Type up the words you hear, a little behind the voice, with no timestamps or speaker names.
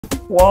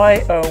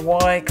Why, oh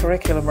why,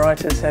 curriculum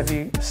writers, have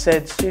you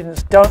said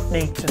students don't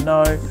need to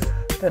know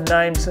the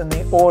names and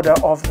the order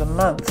of the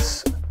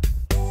months?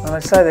 And I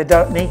say they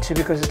don't need to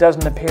because it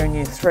doesn't appear in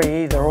Year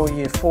 3 either, or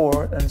Year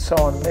 4 and so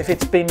on. If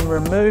it's been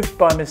removed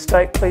by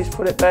mistake, please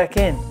put it back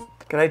in.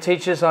 G'day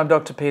teachers, I'm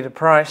Dr. Peter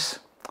Price.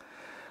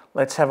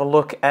 Let's have a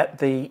look at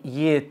the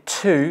Year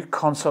 2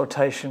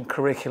 consultation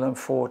curriculum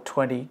for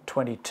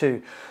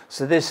 2022.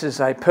 So this is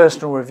a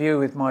personal review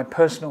with my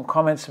personal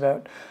comments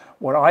about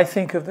what I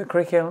think of the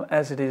curriculum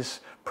as it is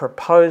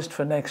proposed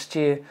for next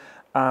year,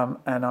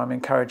 and I'm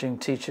encouraging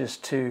teachers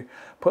to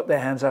put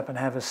their hands up and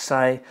have a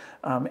say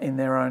in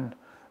their own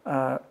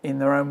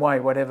way,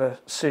 whatever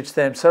suits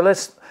them. So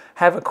let's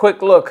have a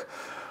quick look.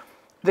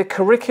 The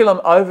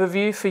curriculum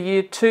overview for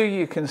Year 2,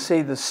 you can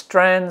see the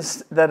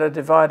strands that are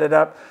divided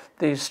up.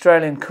 The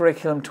Australian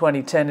Curriculum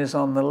 2010 is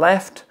on the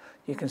left.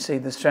 You can see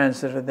the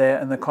strands that are there,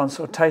 and the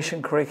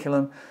consultation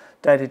curriculum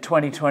dated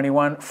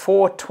 2021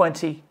 for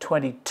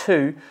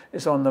 2022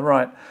 is on the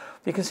right.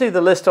 You can see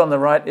the list on the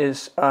right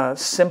is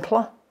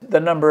simpler.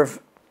 The number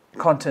of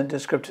content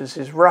descriptors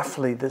is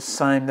roughly the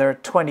same. There are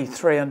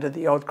 23 under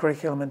the old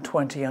curriculum and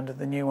 20 under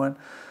the new one.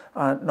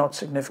 Not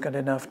significant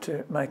enough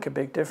to make a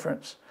big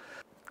difference.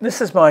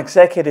 This is my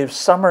executive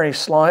summary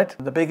slide.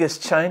 The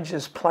biggest change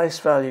is place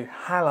value.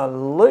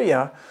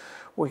 Hallelujah!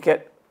 We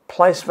get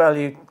place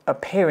value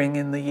appearing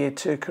in the Year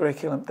 2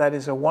 curriculum. That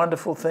is a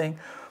wonderful thing.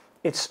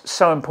 It's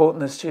so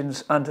important that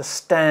students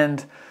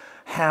understand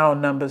how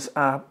numbers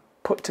are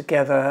put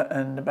together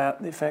and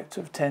about the effect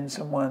of tens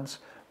and ones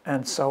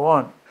and so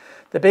on.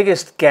 The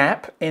biggest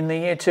gap in the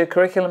Year 2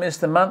 curriculum is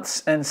the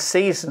months and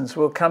seasons.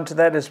 We'll come to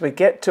that as we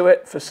get to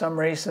it. For some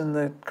reason,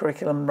 the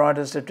curriculum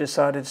writers have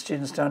decided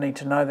students don't need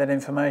to know that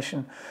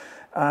information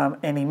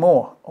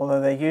anymore,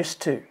 although they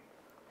used to.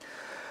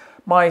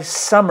 My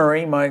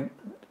summary, my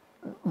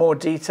more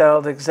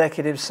detailed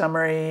executive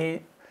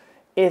summary,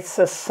 it's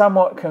a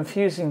somewhat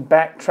confusing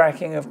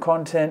backtracking of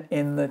content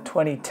in the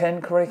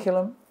 2010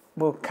 curriculum.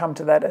 We'll come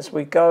to that as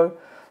we go.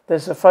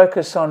 There's a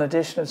focus on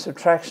addition and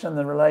subtraction and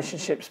the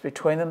relationships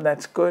between them.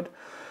 That's good.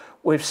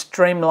 We've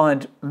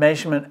streamlined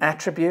measurement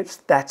attributes.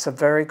 That's a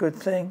very good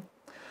thing.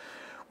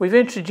 We've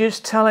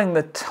introduced telling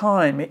the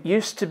time. It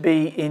used to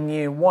be in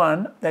Year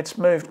 1. That's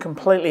moved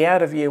completely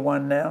out of Year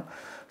 1 now.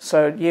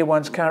 So Year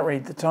 1s can't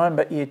read the time,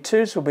 but Year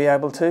 2s will be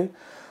able to.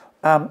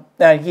 Year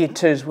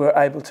 2s were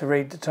able to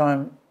read the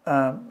time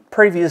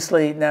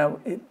previously. Now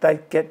they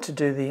get to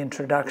do the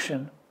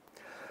introduction.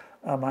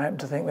 I happen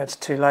to think that's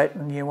too late,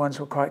 and Year 1s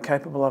were quite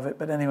capable of it,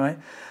 but anyway.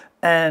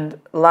 And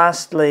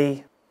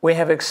lastly, we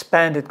have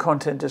expanded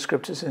content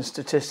descriptors in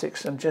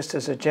statistics, and just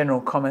as a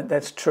general comment,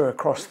 that's true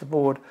across the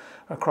board,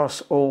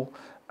 across all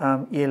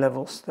year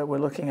levels that we're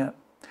looking at.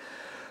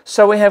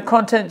 So we have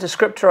content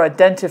descriptor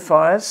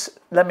identifiers.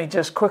 Let me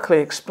just quickly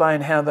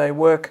explain how they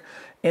work.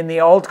 In the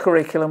old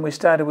curriculum, we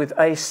started with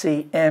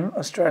ACM,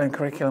 Australian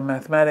Curriculum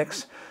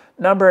Mathematics.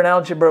 Number and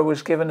algebra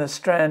was given a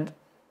strand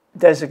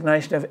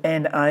designation of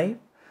NA,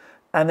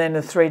 and then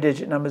a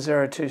 3-digit number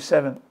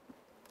 027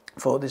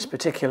 for this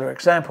particular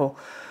example.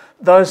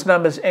 Those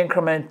numbers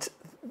increment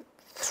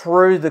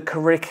through the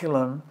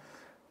curriculum,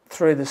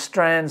 through the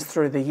strands,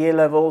 through the year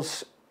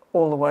levels,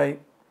 all the way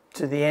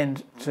to the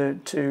end,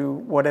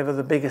 to whatever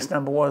the biggest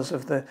number was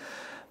of the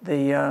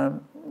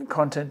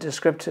content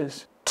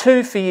descriptors.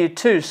 2 for Year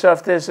 2, so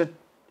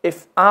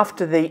if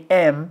after the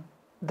M,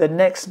 the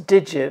next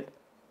digit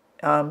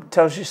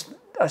tells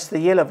us the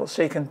year level.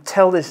 So you can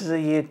tell this is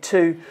a Year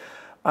 2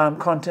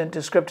 content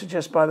descriptor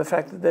just by the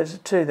fact that there's a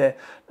 2 there.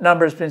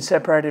 Number has been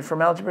separated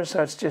from algebra,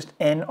 so it's just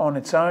N on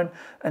its own.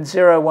 And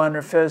 01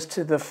 refers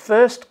to the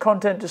first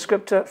content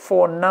descriptor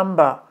for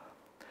number.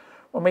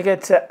 When we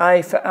get to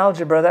A for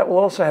algebra, that will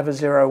also have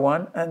a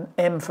 01, and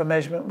M for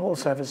measurement will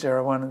also have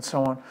a 01, and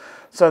so on.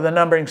 So the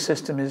numbering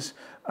system is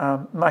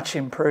much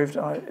improved.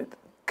 I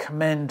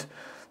commend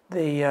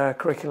the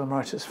curriculum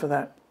writers for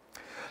that.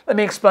 Let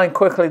me explain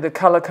quickly the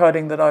colour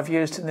coding that I've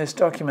used in this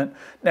document.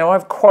 Now,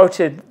 I've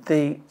quoted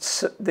the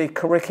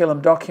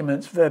curriculum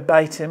documents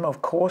verbatim,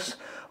 of course.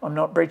 I'm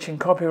not breaching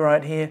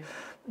copyright here.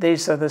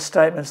 These are the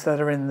statements that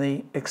are in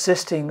the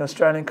existing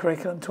Australian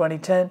Curriculum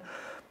 2010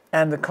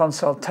 and the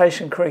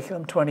Consultation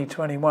Curriculum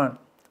 2021.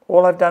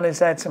 All I've done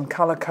is add some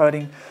colour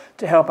coding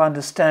to help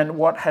understand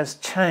what has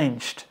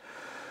changed.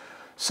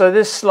 So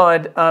this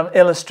slide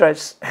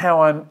illustrates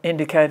how I'm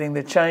indicating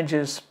the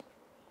changes.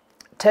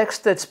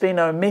 Text that's been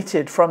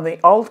omitted from the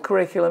old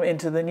curriculum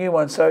into the new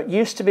one. So it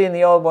used to be in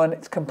the old one,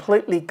 it's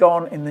completely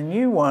gone in the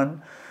new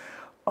one.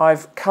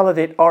 I've coloured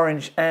it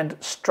orange and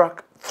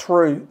struck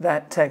through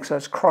that text, so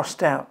it's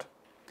crossed out.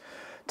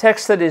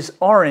 Text that is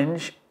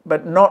orange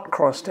but not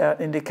crossed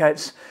out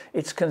indicates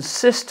it's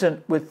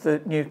consistent with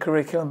the new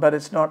curriculum, but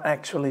it's not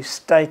actually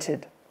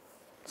stated.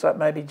 So it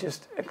may be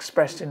just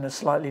expressed in a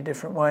slightly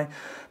different way.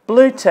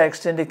 Blue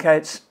text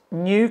indicates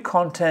new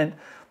content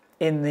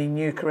in the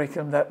new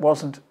curriculum that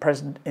wasn't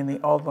present in the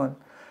old one.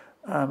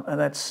 And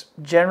that's,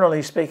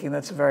 generally speaking,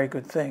 that's a very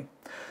good thing.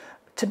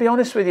 to be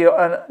honest with you,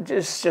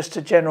 just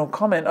a general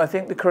comment, I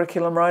think the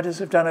curriculum writers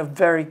have done a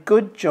very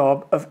good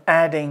job of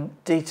adding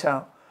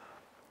detail,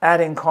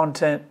 adding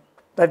content.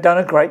 They've done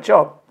a great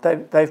job.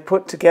 They've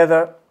put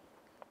together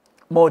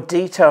more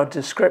detailed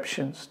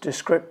descriptions,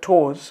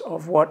 descriptors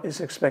of what is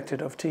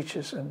expected of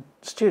teachers and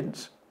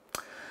students.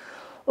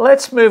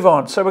 Let's move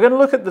on. So we're going to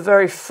look at the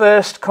very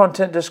first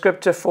content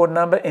descriptor for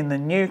number in the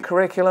new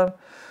curriculum.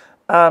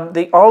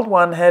 The old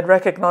one had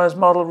recognise,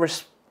 model,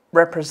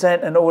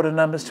 represent and order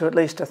numbers to at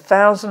least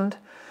 1,000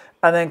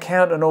 and then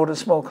count and order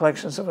small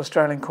collections of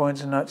Australian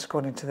coins and notes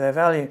according to their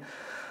value.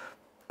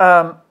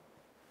 The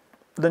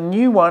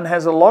new one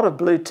has a lot of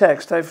blue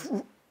text. They've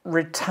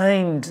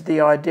retained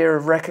the idea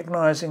of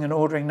recognising and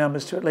ordering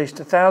numbers to at least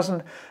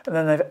 1,000, and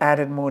then they've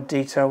added more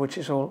detail, which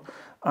is all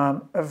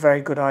a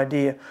very good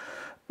idea.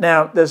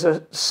 Now, there's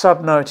a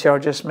sub-note here. I'll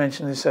just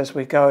mention this as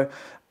we go.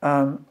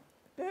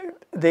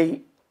 The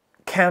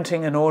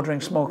counting and ordering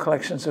small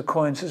collections of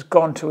coins has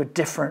gone to a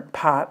different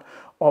part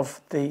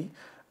of the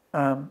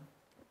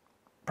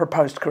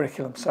proposed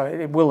curriculum. So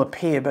it will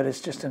appear, but it's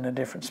just in a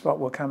different spot.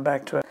 We'll come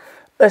back to it.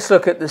 Let's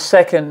look at the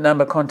second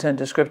number content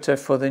descriptor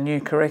for the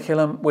new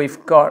curriculum.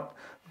 We've got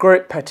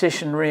group,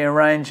 partition,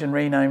 rearrange and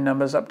rename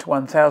numbers up to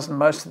 1,000.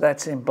 Most of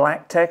that's in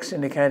black text,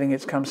 indicating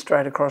it's come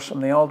straight across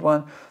from the old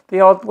one. The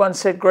old one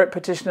said group,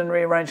 partition and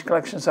rearrange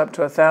collections up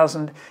to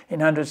 1,000 in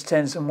hundreds,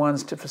 tens and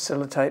ones to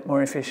facilitate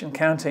more efficient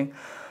counting.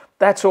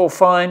 That's all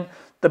fine.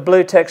 The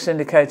blue text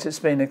indicates it's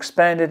been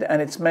expanded,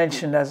 and it's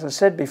mentioned, as I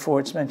said before,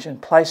 it's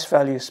mentioned place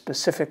value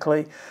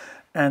specifically,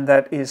 and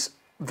that is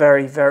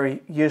very,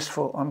 very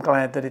useful. I'm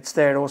glad that it's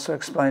there. It also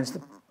explains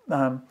the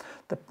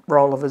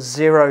role of a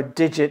 0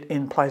 digit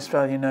in place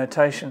value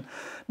notation.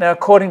 Now,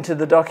 according to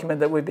the document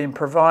that we've been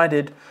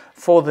provided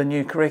for the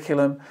new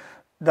curriculum,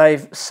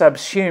 they've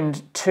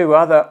subsumed 2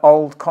 other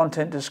old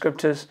content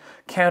descriptors,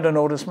 count and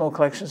order small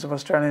collections of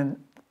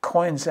Australian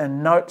coins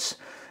and notes,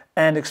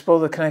 and explore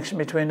the connection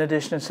between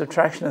addition and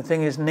subtraction. The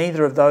thing is,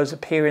 neither of those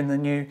appear in the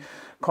new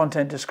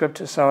content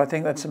descriptor, so I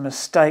think that's a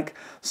mistake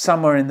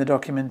somewhere in the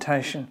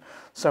documentation,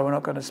 so we're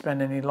not going to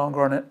spend any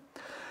longer on it.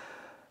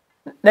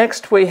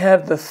 Next, we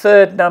have the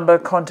third number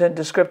content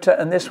descriptor,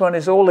 and this one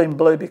is all in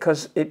blue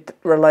because it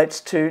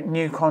relates to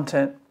new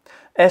content.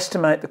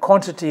 Estimate the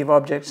quantity of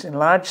objects in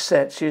large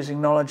sets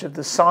using knowledge of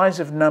the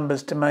size of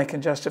numbers to make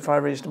and justify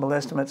reasonable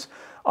estimates.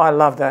 I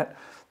love that.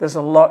 There's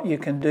a lot you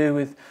can do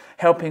with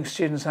helping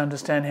students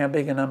understand how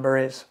big a number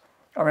is.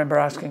 I remember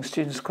asking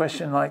students a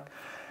question like,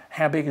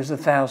 how big is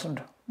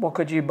 1,000? What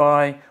could you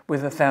buy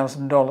with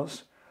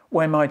 $1,000?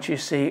 Where might you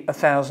see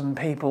 1,000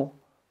 people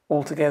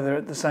all together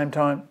at the same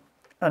time?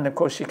 And of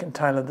course you can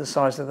tailor the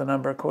size of the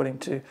number according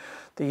to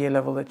the year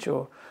level that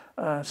you're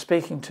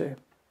speaking to.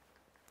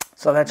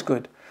 So that's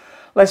good.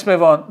 Let's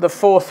move on. The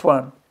fourth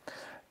one.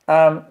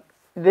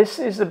 This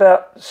is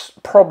about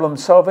problem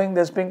solving.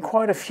 There's been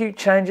quite a few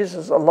changes.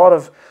 There's a lot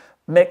of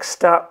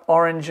mixed up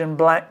orange and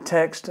black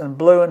text and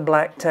blue and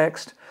black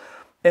text.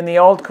 In the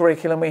old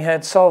curriculum, we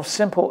had solve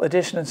simple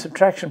addition and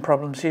subtraction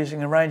problems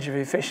using a range of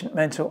efficient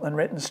mental and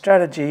written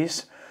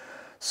strategies,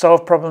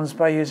 solve problems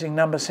by using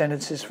number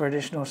sentences for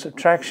addition or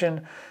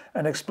subtraction,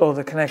 and explore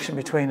the connection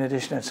between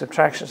addition and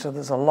subtraction. So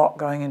there's a lot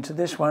going into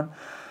this one.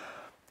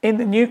 In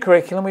the new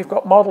curriculum, we've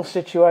got model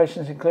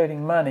situations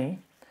including money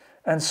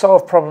and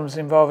solve problems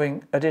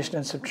involving addition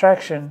and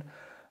subtraction,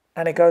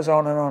 and it goes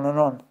on and on and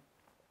on.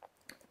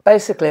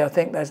 Basically, I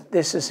think that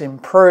this is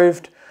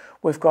improved.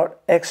 We've got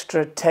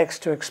extra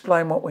text to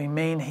explain what we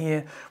mean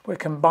here. We're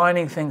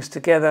combining things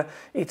together.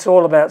 It's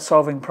all about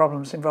solving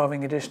problems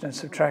involving addition and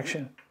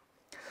subtraction.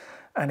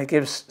 And it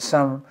gives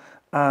some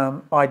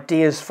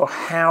ideas for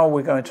how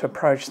we're going to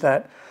approach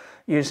that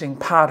using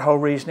part-whole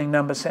reasoning,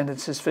 number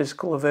sentences,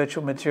 physical or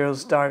virtual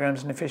materials,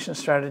 diagrams and efficient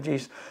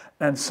strategies,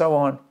 and so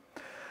on.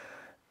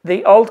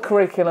 The old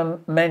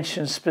curriculum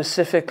mentions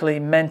specifically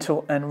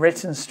mental and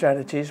written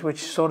strategies,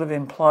 which sort of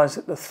implies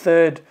that the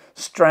third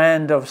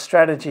strand of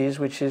strategies,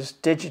 which is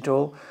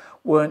digital,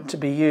 weren't to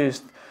be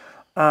used.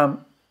 The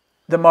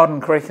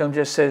modern curriculum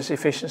just says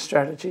efficient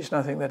strategies, and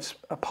I think that's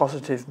a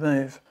positive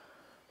move.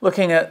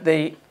 Looking at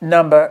the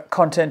number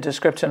content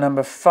descriptor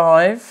number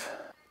 5,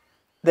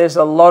 there's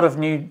a lot of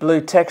new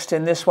blue text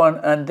in this one,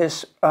 and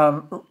this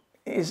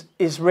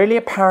is really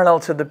a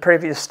parallel to the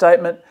previous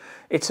statement.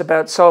 It's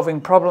about solving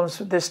problems,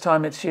 but this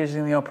time it's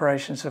using the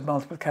operations of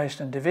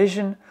multiplication and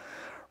division,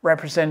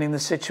 representing the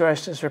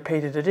situation as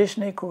repeated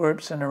addition, equal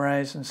groups and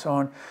arrays and so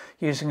on,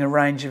 using a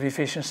range of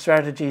efficient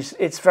strategies.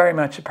 It's very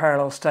much a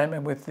parallel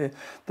statement with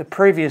the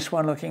previous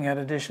one looking at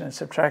addition and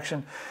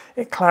subtraction.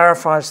 It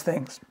clarifies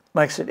things,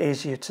 makes it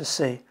easier to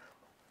see.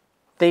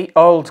 The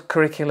old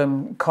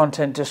curriculum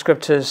content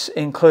descriptors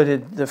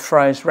included the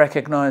phrase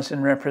recognise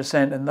and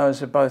represent, and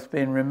those have both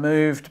been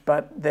removed,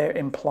 but they're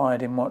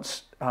implied in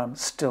what's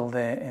still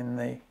there in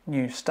the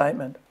new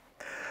statement.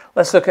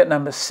 Let's look at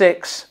number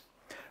 6.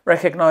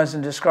 Recognise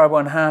and describe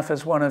 1/2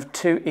 as one of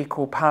 2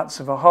 equal parts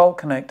of a whole.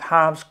 Connect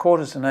halves,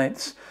 quarters and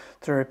eighths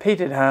through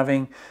repeated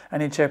halving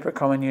and interpret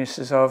common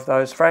uses of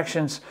those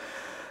fractions.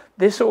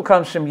 This all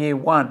comes from year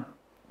 1.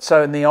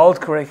 So in the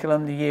old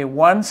curriculum, the Year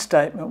 1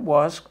 statement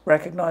was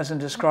recognise and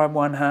describe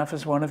one half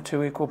as one of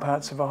two equal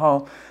parts of a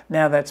whole.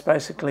 Now that's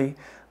basically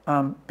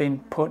been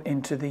put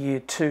into the Year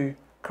 2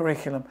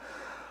 curriculum.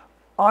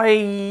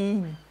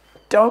 I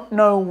don't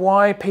know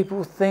why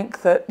people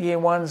think that Year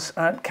 1s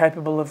aren't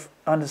capable of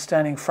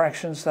understanding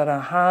fractions that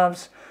are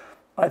halves.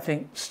 I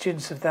think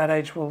students of that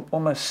age will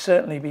almost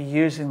certainly be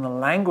using the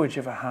language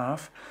of a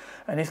half,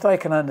 and if they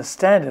can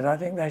understand it, I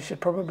think they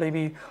should probably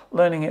be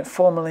learning it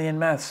formally in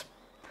maths.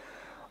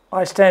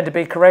 I stand to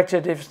be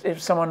corrected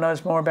if someone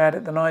knows more about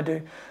it than I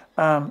do.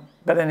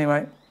 But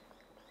anyway,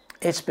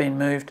 it's been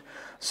moved.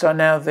 So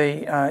now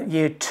the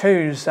Year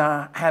 2s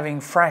are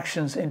having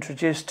fractions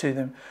introduced to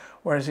them,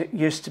 whereas it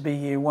used to be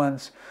Year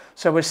 1s.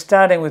 So we're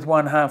starting with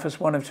one half as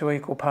one of two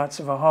equal parts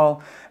of a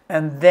whole,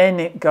 and then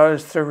it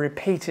goes through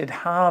repeated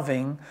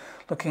halving,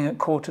 looking at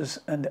quarters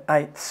and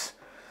eighths.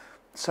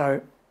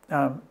 So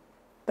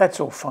that's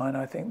all fine.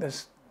 I think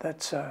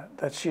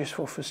that's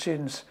useful for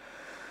students.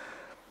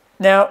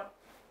 Now,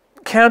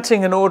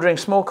 counting and ordering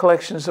small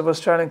collections of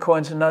Australian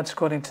coins and notes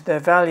according to their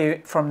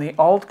value from the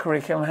old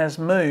curriculum has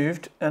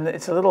moved, and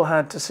it's a little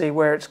hard to see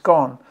where it's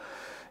gone.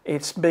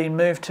 It's been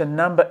moved to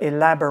number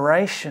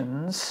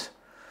elaborations.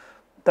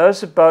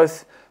 Those are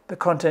both the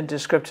content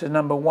descriptor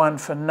number 1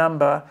 for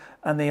number,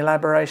 and the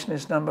elaboration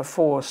is number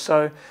 4.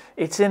 So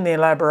it's in the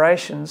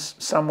elaborations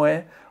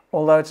somewhere,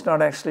 although it's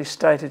not actually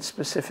stated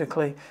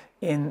specifically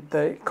in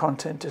the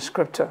content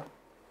descriptor.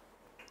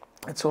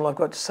 That's all I've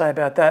got to say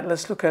about that.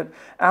 Let's look at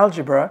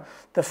algebra,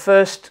 the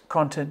first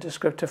content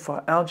descriptor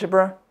for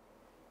algebra.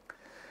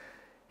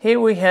 Here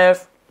we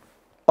have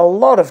a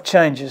lot of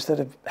changes that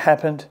have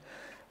happened.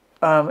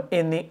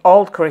 In the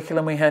old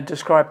curriculum, we had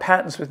describe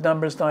patterns with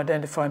numbers and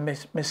identify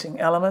missing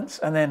elements,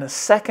 and then a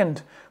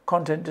second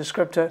content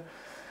descriptor,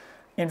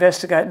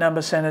 investigate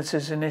number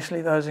sentences,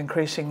 initially those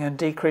increasing and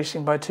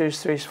decreasing by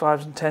 2s, 3s,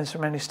 5s and 10s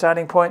from any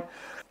starting point.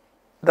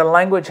 The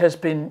language has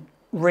been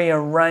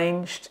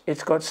rearranged.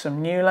 It's got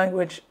some new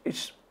language.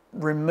 It's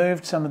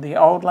removed some of the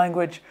old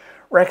language.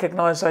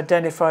 Recognize,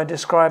 identify,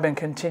 describe and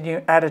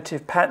continue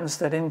additive patterns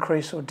that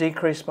increase or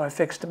decrease by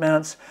fixed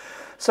amounts.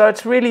 So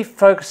it's really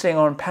focusing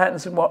on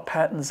patterns and what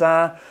patterns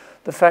are,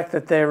 the fact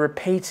that they're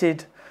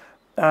repeated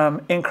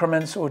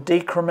increments or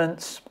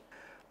decrements,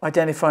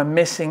 identify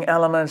missing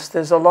elements.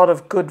 There's a lot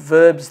of good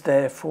verbs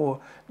there for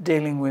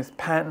dealing with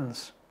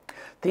patterns.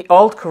 The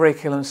old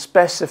curriculum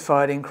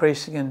specified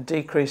increasing and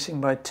decreasing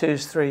by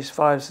 2s, 3s,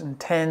 5s and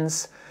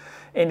 10s,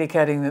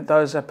 indicating that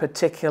those are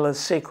particular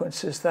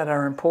sequences that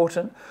are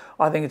important.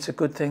 I think it's a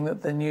good thing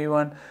that the new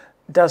one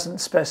doesn't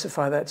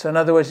specify that. So in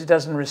other words, it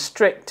doesn't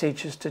restrict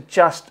teachers to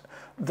just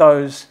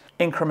those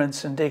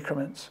increments and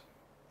decrements.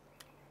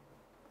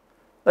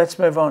 Let's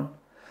move on.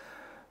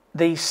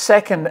 The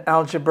second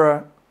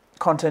algebra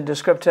content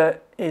descriptor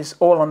is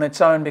all on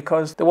its own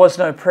because there was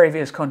no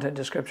previous content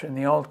descriptor in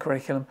the old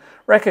curriculum.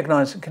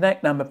 Recognize and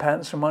connect number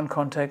patterns from one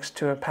context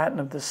to a pattern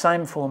of the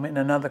same form in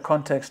another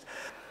context.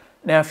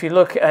 Now, if you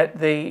look at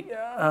the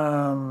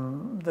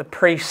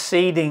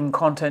preceding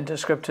content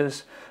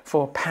descriptors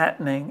for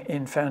patterning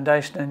in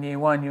Foundation and Year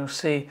 1, you'll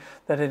see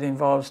that it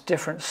involves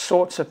different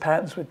sorts of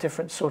patterns with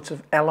different sorts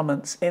of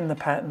elements in the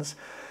patterns.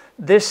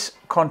 This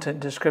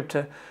content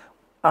descriptor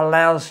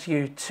allows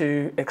you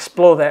to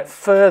explore that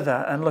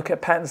further and look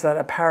at patterns that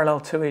are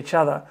parallel to each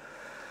other,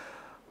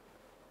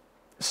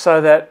 so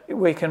that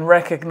we can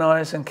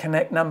recognize and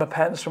connect number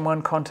patterns from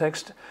one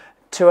context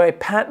to a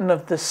pattern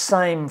of the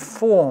same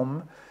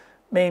form.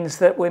 Means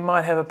that we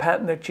might have a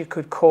pattern that you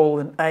could call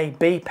an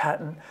A-B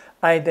pattern,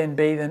 A then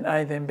B, then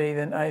A, then B,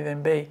 then A,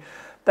 then B.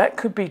 That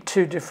could be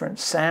two different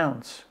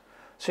sounds.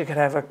 So you could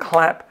have a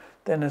clap,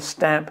 then a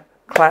stamp,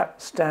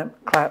 clap, stamp,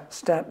 clap,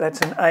 stamp.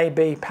 That's an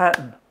A-B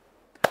pattern.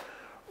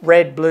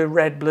 Red, blue,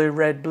 red, blue,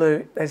 red,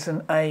 blue. There's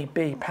an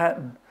A-B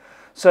pattern.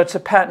 So it's a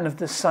pattern of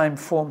the same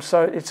form.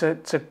 So it's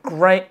a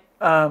great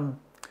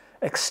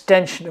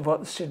extension of what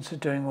the students are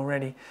doing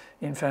already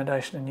in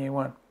Foundation and Year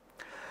 1.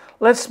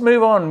 Let's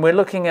move on. We're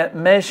looking at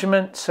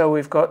measurement. So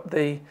we've got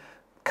the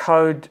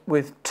code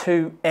with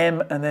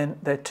 2M and then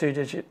the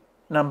 2-digit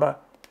number.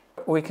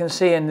 We can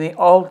see in the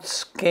old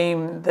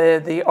scheme there,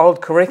 the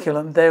old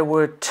curriculum, there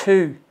were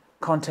 2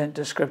 content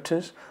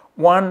descriptors.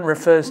 One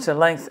refers to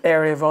length,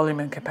 area, volume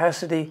and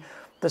capacity.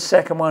 The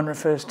second one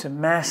refers to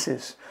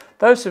masses.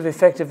 Those have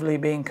effectively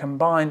been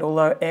combined,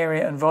 although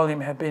area and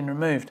volume have been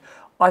removed.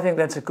 I think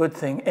that's a good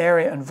thing.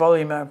 Area and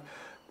volume are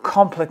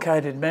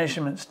complicated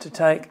measurements to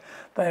take.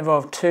 They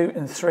involve 2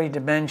 and 3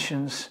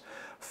 dimensions,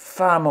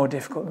 far more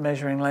difficult than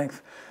measuring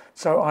length.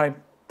 So I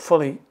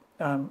fully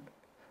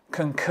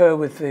concur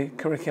with the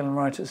curriculum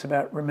writers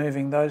about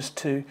removing those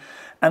 2,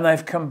 and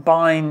they've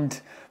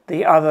combined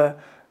the other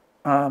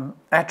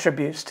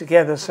attributes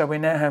together, so we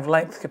now have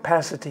length,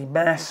 capacity,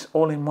 mass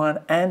all in one,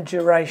 and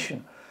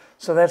duration.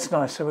 So that's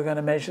nice. So we're going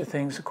to measure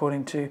things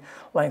according to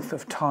length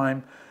of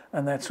time,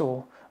 and that's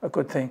all a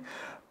good thing.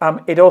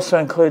 It also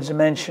includes a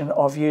mention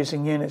of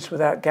using units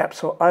without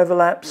gaps or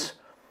overlaps.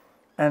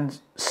 and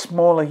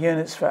smaller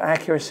units for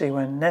accuracy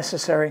when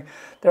necessary.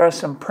 There are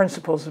some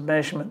principles of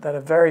measurement that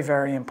are very,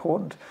 very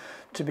important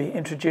to be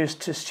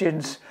introduced to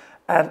students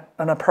at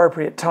an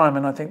appropriate time,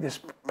 and I think this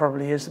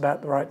probably is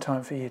about the right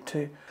time for Year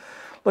 2.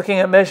 Looking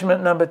at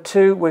measurement number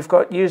 2, we've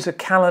got use a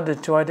calendar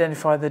to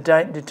identify the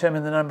date and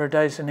determine the number of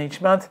days in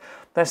each month.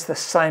 That's the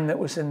same that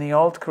was in the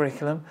old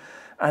curriculum.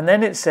 And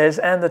then it says,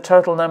 and the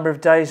total number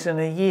of days in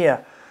a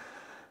year.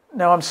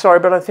 Now, I'm sorry,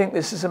 but I think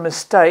this is a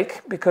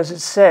mistake because it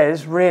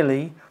says,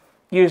 really,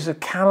 use a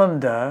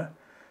calendar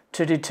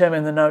to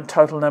determine the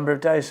total number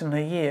of days in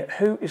a year.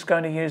 Who is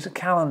going to use a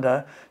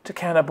calendar to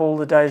count up all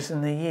the days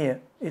in the year?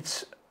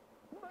 It's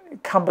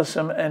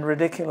cumbersome and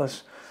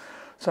ridiculous.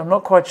 So I'm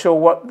not quite sure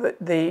what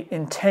the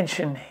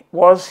intention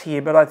was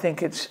here, but I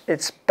think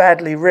it's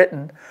badly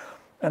written,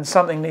 and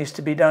something needs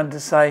to be done to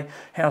say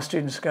how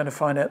students are going to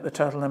find out the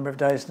total number of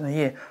days in the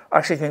year. I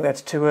actually think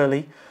that's too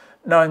early,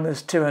 knowing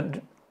there's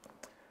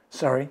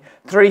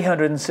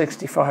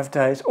 365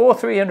 days or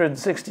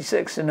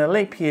 366 in a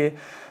leap year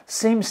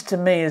seems to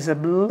me is a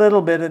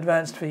little bit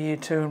advanced for Year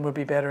 2 and would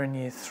be better in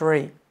Year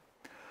 3.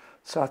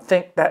 So I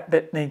think that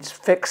bit needs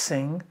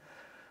fixing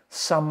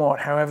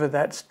somewhat, however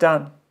that's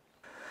done.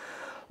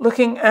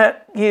 Looking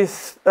at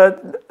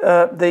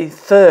the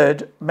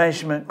third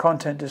measurement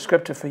content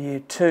descriptor for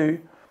Year 2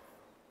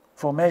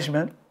 for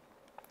measurement,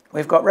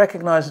 we've got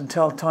recognise and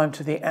tell time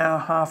to the hour,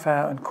 half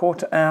hour and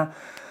quarter hour.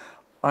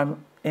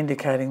 I'm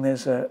indicating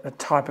there's a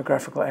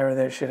typographical error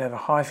there. It should have a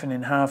hyphen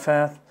in half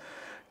hour.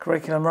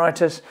 Curriculum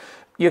writers,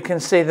 you can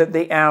see that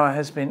the hour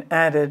has been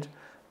added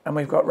and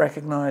we've got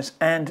recognise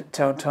and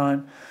tell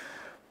time.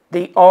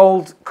 The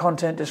old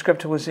content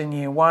descriptor was in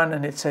Year 1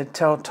 and it said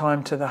tell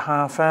time to the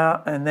half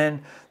hour, and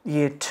then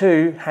Year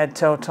 2 had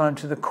tell time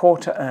to the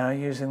quarter hour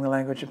using the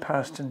language of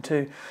past and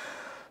to.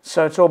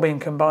 So it's all been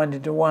combined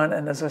into one,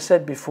 and as I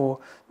said before,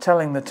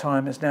 telling the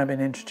time has now been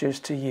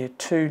introduced to Year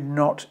 2,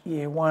 not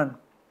Year 1.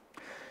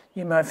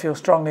 You might feel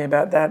strongly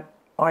about that.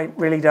 I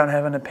really don't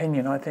have an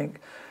opinion. I think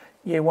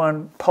Year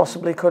 1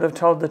 possibly could have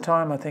told the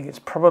time. I think it's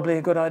probably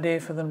a good idea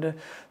for them to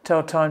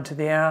tell time to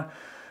the hour.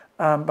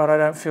 But I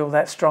don't feel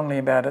that strongly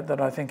about it,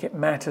 that I think it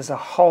matters a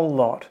whole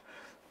lot.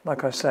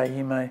 Like I say,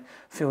 you may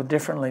feel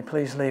differently.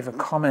 Please leave a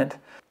comment.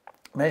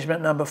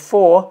 Measurement number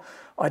 4,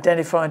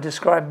 identify and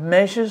describe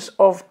measures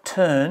of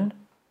turn,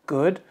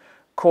 good,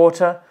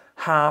 quarter,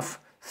 half,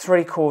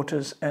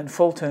 3/4 and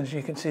full turns.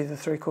 You can see the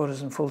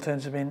 3/4 and full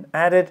turns have been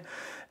added,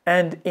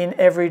 and in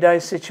everyday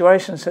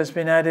situations has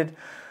been added,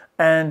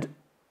 and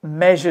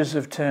measures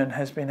of turn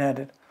has been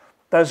added.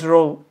 Those are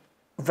all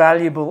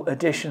valuable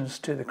additions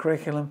to the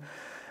curriculum.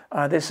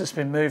 This has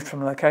been moved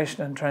from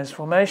location and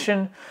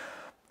transformation,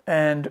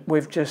 and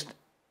we've just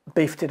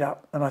beefed it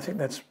up, and I think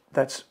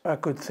that's a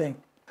good thing.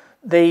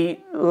 The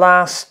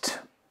last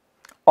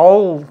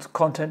old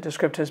content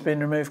descriptor has been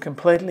removed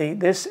completely.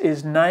 This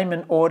is name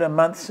and order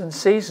months and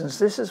seasons.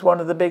 This is one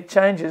of the big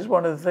changes,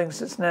 one of the things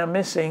that's now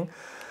missing.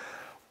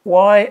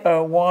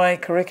 Why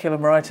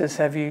curriculum writers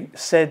have you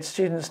said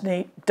students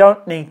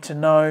don't need to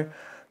know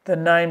the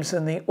names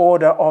and the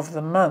order of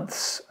the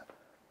months?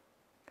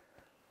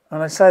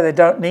 And I say they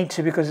don't need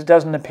to because it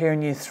doesn't appear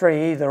in Year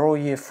 3 either, or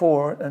Year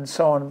 4 and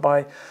so on.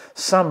 By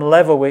some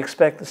level we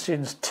expect the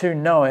students to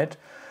know it.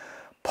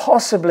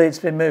 Possibly it's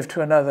been moved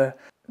to another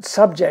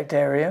subject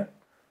area,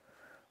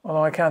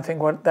 although I can't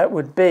think what that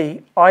would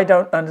be. I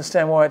don't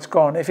understand why it's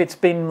gone. If it's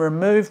been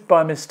removed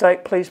by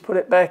mistake, please put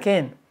it back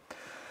in.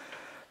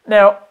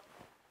 Now,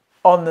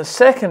 on the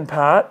second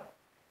part,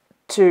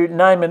 to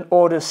name and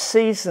order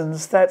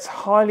seasons, that's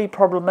highly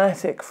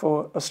problematic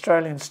for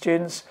Australian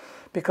students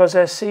because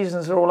our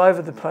seasons are all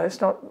over the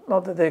place. Not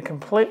that they're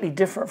completely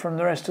different from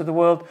the rest of the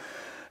world,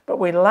 but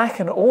we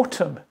lack an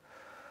autumn.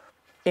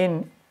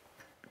 In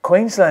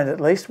Queensland, at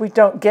least, we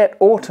don't get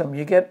autumn.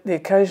 You get the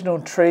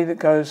occasional tree that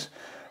goes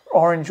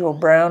orange or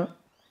brown,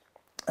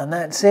 and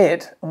that's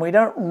it. And we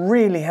don't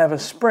really have a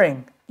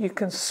spring. You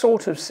can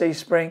sort of see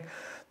spring.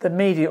 The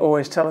media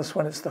always tell us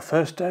when it's the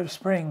first day of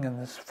spring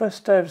and the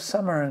first day of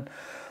summer and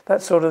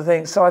that sort of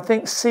thing. So I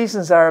think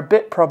seasons are a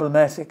bit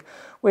problematic.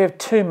 We have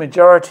two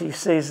majority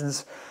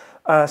seasons,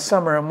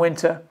 summer and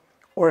winter,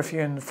 or if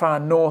you're in the far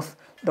north,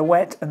 the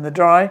wet and the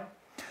dry.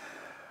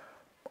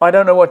 I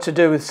don't know what to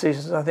do with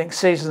seasons. I think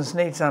seasons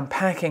needs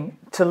unpacking.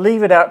 To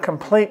leave it out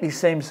completely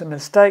seems a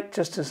mistake,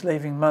 just as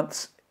leaving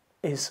months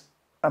is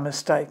a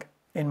mistake,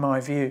 in my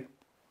view.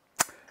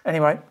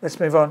 Anyway, let's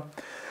move on.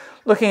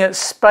 Looking at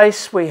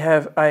space, we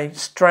have a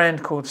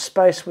strand called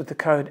space with the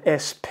code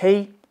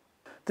SP.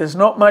 There's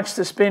not much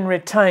that's been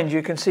retained.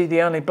 You can see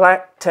the only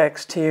black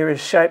text here is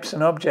shapes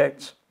and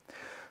objects.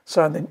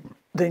 So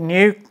the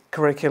new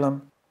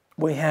curriculum,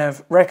 we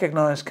have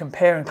recognise,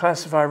 compare and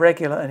classify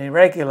regular and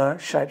irregular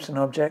shapes and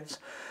objects,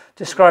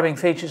 describing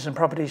features and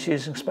properties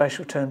using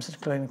spatial terms,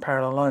 including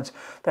parallel lines.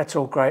 That's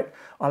all great.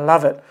 I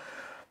love it.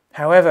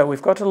 However,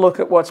 we've got to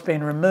look at what's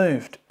been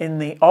removed. In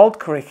the old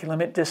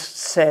curriculum, it just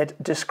said,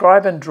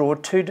 describe and draw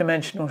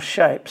two-dimensional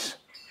shapes.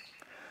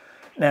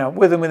 Now,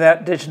 with and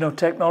without digital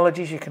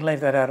technologies, you can leave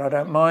that out, I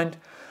don't mind.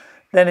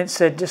 Then it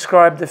said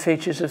describe the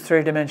features of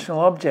three-dimensional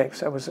objects.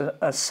 That was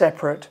a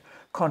separate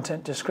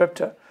content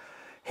descriptor.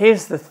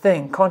 Here's the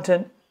thing,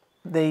 curriculum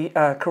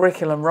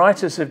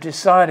writers have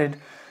decided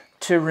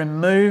to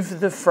remove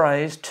the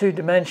phrase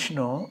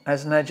two-dimensional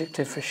as an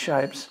adjective for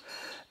shapes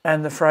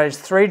and the phrase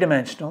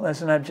three-dimensional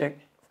as an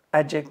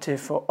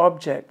adjective for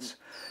objects.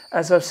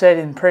 As I've said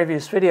in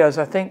previous videos,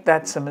 I think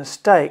that's a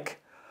mistake.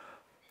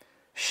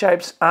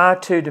 Shapes are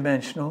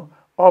two-dimensional,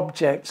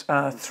 objects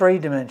are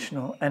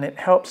three-dimensional, and it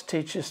helps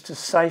teachers to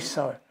say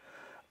so.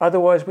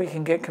 Otherwise we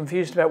can get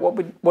confused about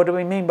what do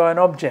we mean by an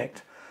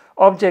object.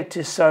 Object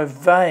is so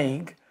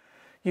vague.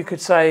 You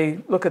could say,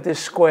 look at this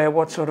square,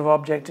 what sort of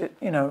object?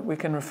 We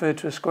can refer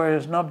to a square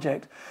as an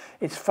object.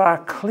 It's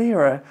far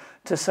clearer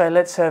to say,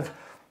 let's have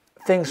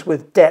things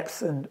with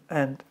depth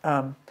and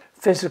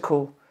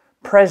physical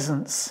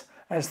presence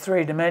as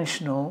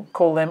three-dimensional,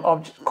 call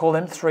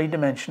them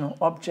three-dimensional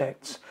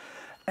objects.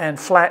 And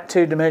flat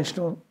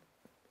two-dimensional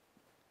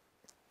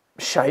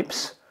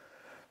shapes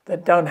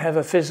that don't have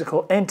a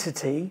physical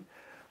entity,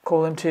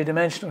 call them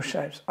two-dimensional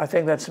shapes. I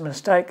think that's a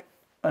mistake.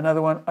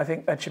 Another one, I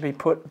think that should be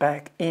put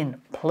back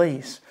in,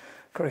 please,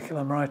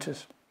 curriculum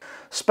writers.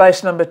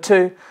 Space number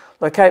 2,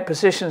 locate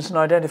positions and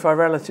identify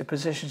relative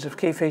positions of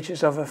key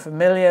features of a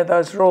familiar.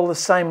 Those are all the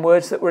same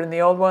words that were in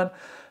the old one.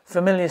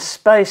 Familiar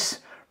space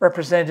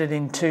represented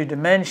in 2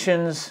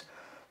 dimensions.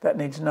 That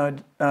needs no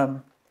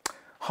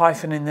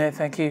hyphen in there,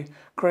 thank you,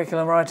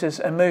 curriculum writers.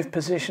 And move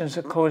positions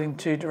according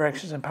to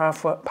directions and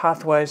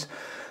pathways.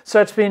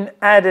 So it's been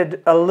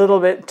added a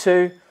little bit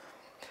to.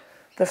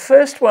 The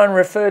first one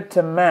referred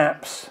to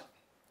maps.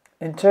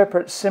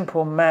 Interpret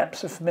simple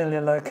maps of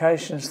familiar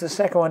locations. The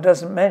second one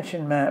doesn't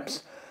mention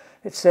maps.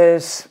 It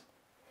says,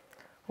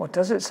 what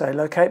does it say?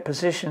 Locate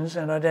positions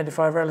and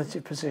identify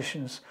relative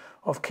positions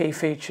of key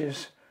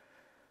features.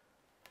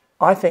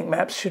 I think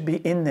maps should be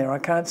in there. I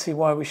can't see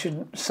why we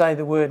shouldn't say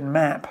the word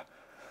map.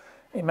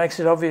 It makes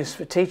it obvious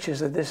for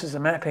teachers that this is a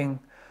mapping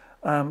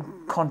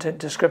content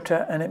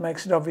descriptor, and it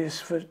makes it obvious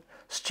for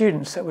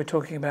students that we're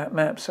talking about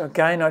maps. So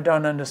again, I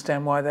don't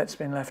understand why that's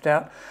been left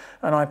out,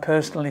 and I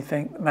personally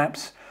think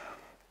maps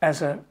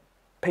as a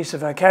piece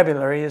of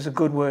vocabulary is a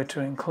good word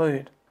to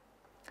include.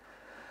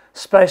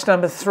 Space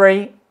number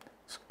 3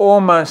 is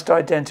almost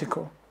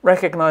identical.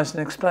 Recognise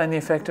and explain the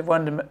effect of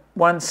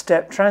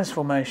one-step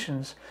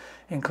transformations,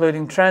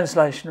 including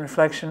translation,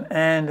 reflection,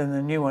 and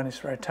the new one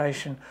is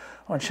rotation,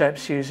 on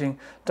shapes using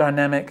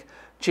dynamic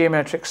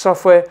geometric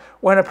software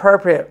when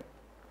appropriate.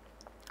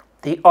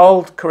 The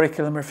old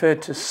curriculum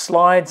referred to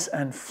slides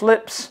and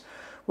flips,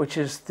 which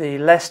is the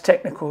less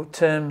technical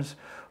terms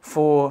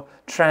for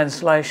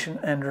translation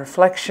and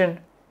reflection.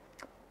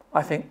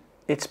 I think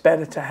it's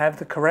better to have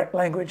the correct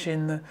language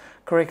in the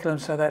curriculum,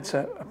 so that's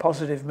a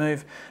positive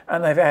move.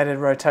 And they've added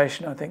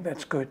rotation. I think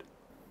that's good.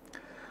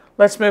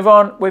 Let's move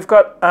on. We've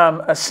got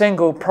a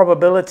single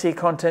probability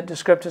content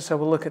descriptor, so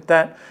we'll look at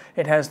that.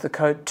 It has the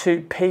code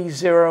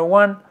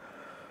 2P01.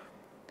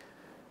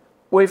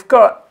 We've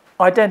got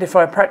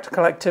identify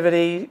practical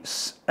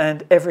activities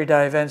and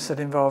everyday events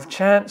that involve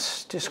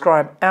chance,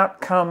 describe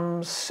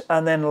outcomes,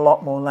 and then a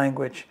lot more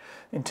language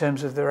in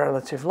terms of the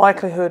relative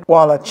likelihood.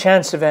 While a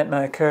chance event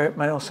may occur, it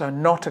may also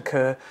not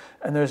occur,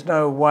 and there's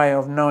no way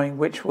of knowing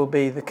which will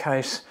be the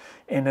case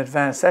in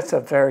advance. That's a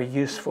very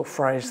useful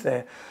phrase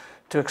there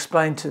to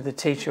explain to the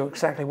teacher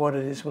exactly what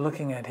it is we're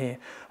looking at here.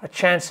 A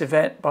chance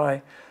event,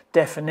 by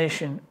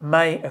definition,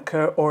 may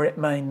occur or it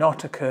may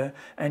not occur,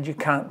 and you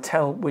can't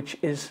tell which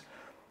is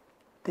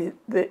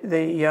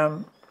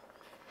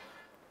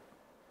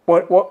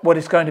what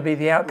is going to be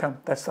the outcome.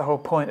 That's the whole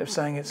point of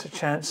saying it's a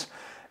chance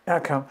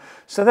outcome.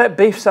 So that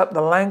beefs up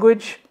the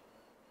language.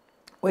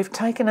 We've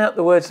taken out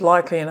the words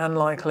likely and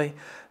unlikely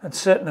and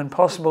certain and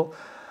possible.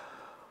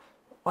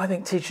 I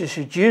think teachers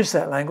should use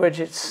that language.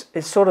 It's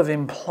sort of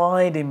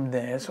implied in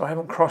there, so I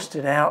haven't crossed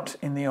it out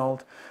in the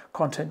old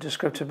content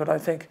descriptor, but I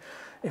think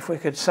if we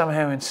could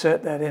somehow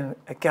insert that in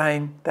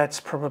again,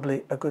 that's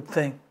probably a good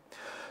thing.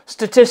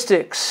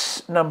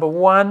 Statistics, number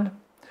 1.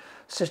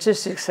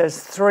 Statistics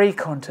has 3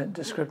 content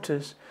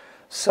descriptors.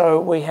 So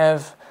we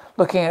have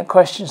looking at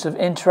questions of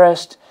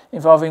interest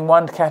involving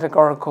one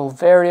categorical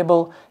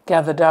variable,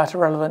 gather data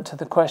relevant to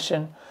the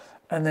question,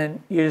 and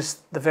then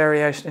use the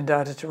variation in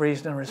data to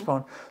reason and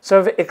respond.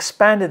 So we've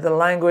expanded the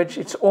language.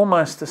 It's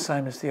almost the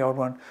same as the old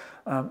one.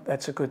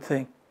 That's a good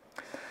thing.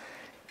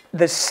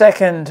 The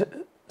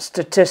second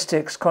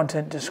statistics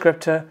content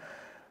descriptor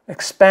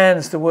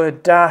expands the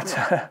word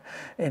data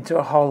into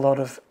a whole lot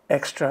of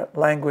extra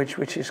language,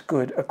 which is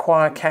good.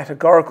 Acquire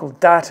categorical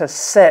data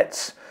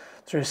sets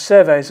through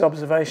surveys,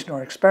 observation,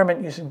 or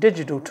experiment using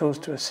digital tools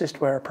to assist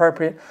where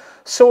appropriate.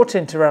 Sort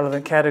into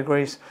relevant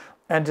categories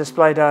and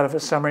display data for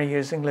summary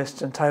using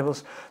lists and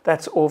tables.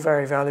 That's all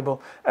very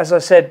valuable. As I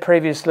said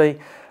previously,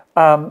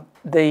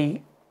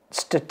 the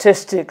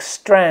statistics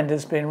strand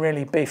has been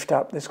really beefed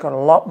up. It's got a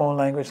lot more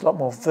language, a lot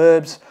more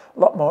verbs, a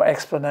lot more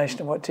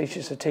explanation of what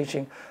teachers are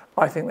teaching.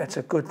 I think that's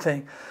a good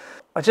thing.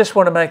 I just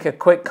want to make a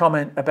quick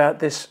comment about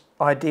this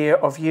idea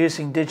of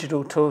using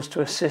digital tools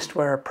to assist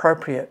where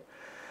appropriate.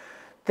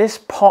 This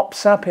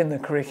pops up in the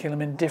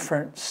curriculum in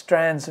different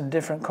strands and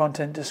different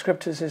content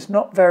descriptors. It's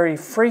not very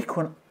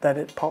frequent that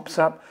it pops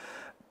up.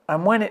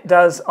 And when it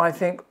does, I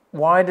think,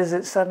 why does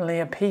it suddenly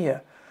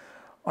appear?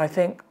 I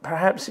think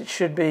perhaps it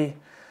should be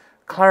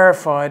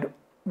clarified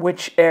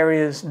which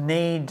areas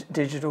need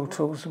digital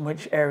tools and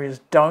which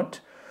areas don't,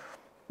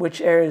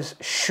 which areas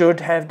should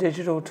have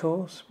digital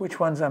tools, which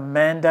ones are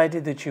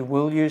mandated that you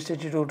will use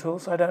digital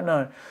tools. I don't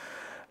know.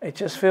 It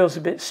just feels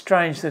a bit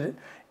strange that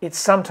it's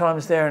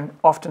sometimes there and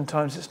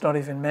oftentimes it's not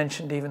even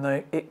mentioned, even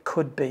though it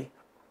could be.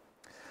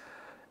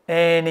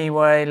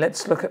 Anyway,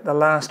 let's look at the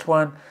last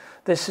one.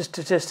 This is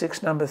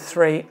statistics number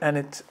 3, and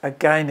it's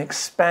again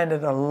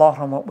expanded a lot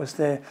on what was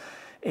there.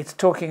 It's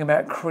talking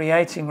about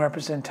creating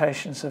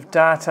representations of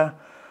data,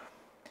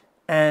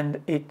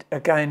 and it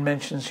again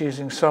mentions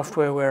using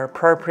software where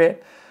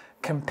appropriate.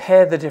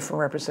 Compare the different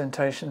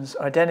representations,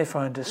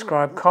 identify and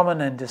describe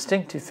common and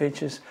distinctive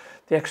features.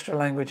 The extra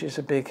language is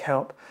a big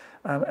help,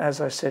 as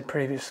I said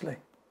previously.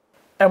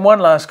 And one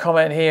last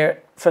comment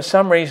here. For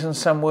some reason,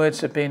 some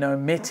words have been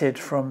omitted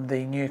from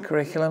the new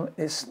curriculum.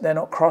 They're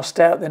not crossed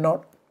out, they're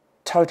not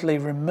totally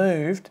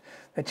removed,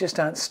 they just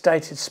aren't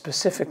stated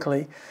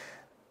specifically.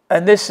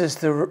 And this is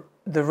the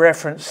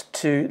reference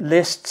to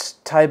lists,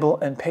 table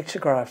and picture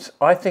graphs.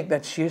 I think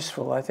that's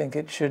useful. I think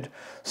it should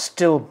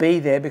still be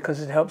there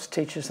because it helps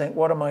teachers think,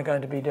 what am I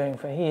going to be doing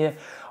for here?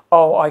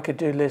 Oh, I could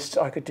do lists,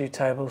 I could do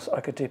tables,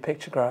 I could do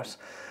picture graphs.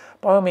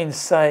 By all means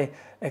say,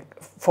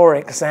 for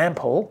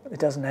example, it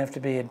doesn't have to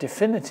be a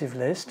definitive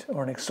list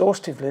or an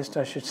exhaustive list,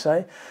 I should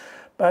say,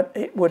 but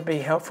it would be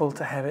helpful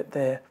to have it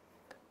there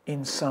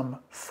in some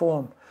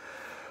form.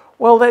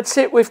 Well, that's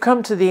it. We've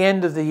come to the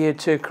end of the Year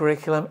 2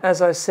 curriculum.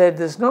 As I said,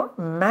 there's not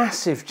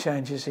massive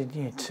changes in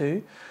Year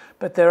 2,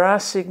 but there are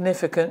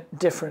significant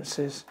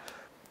differences.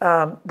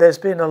 There's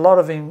been a lot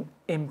of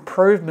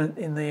improvement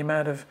in the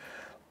amount of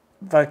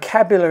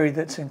vocabulary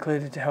that's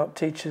included to help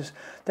teachers.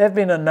 There have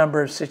been a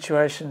number of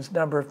situations,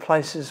 number of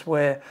places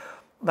where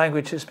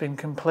language has been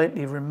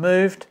completely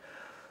removed.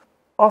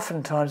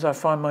 Oftentimes I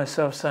find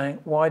myself saying,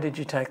 why did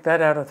you take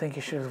that out? I think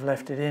you should have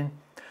left it in.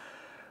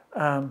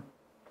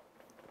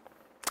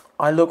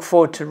 I look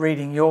forward to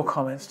reading your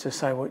comments to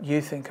say what you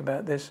think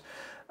about this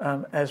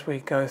as we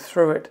go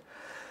through it.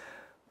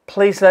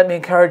 Please let me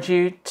encourage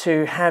you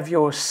to have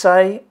your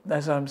say,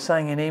 as I'm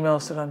saying in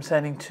emails that I'm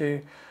sending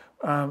to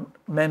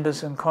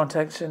members and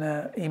contacts in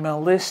our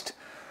email list.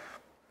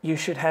 You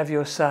should have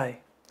your say.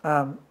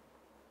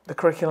 The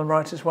curriculum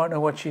writers won't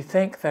know what you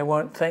think. They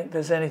won't think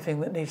there's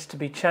anything that needs to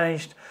be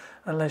changed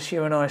unless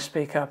you and I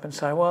speak up and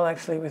say, well,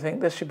 actually, we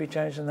think this should be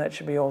changed and that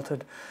should be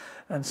altered,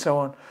 and so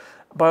on.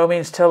 By all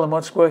means, tell them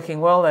what's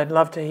working well. They'd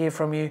love to hear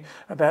from you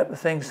about the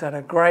things that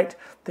are great,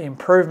 the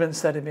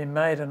improvements that have been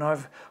made, and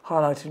I've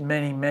highlighted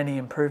many, many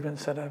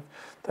improvements that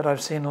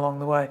I've seen along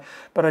the way.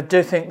 But I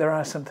do think there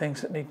are some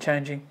things that need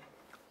changing.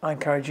 I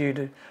encourage you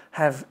to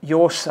have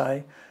your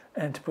say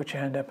and to put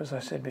your hand up, as I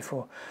said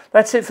before.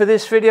 That's it for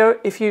this video.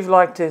 If you've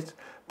liked it,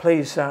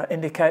 please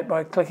indicate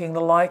by clicking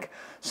the like.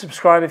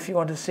 Subscribe if you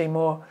want to see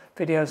more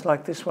videos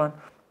like this one.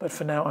 But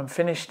for now, I'm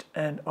finished,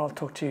 and I'll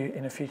talk to you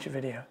in a future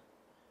video.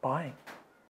 Bye.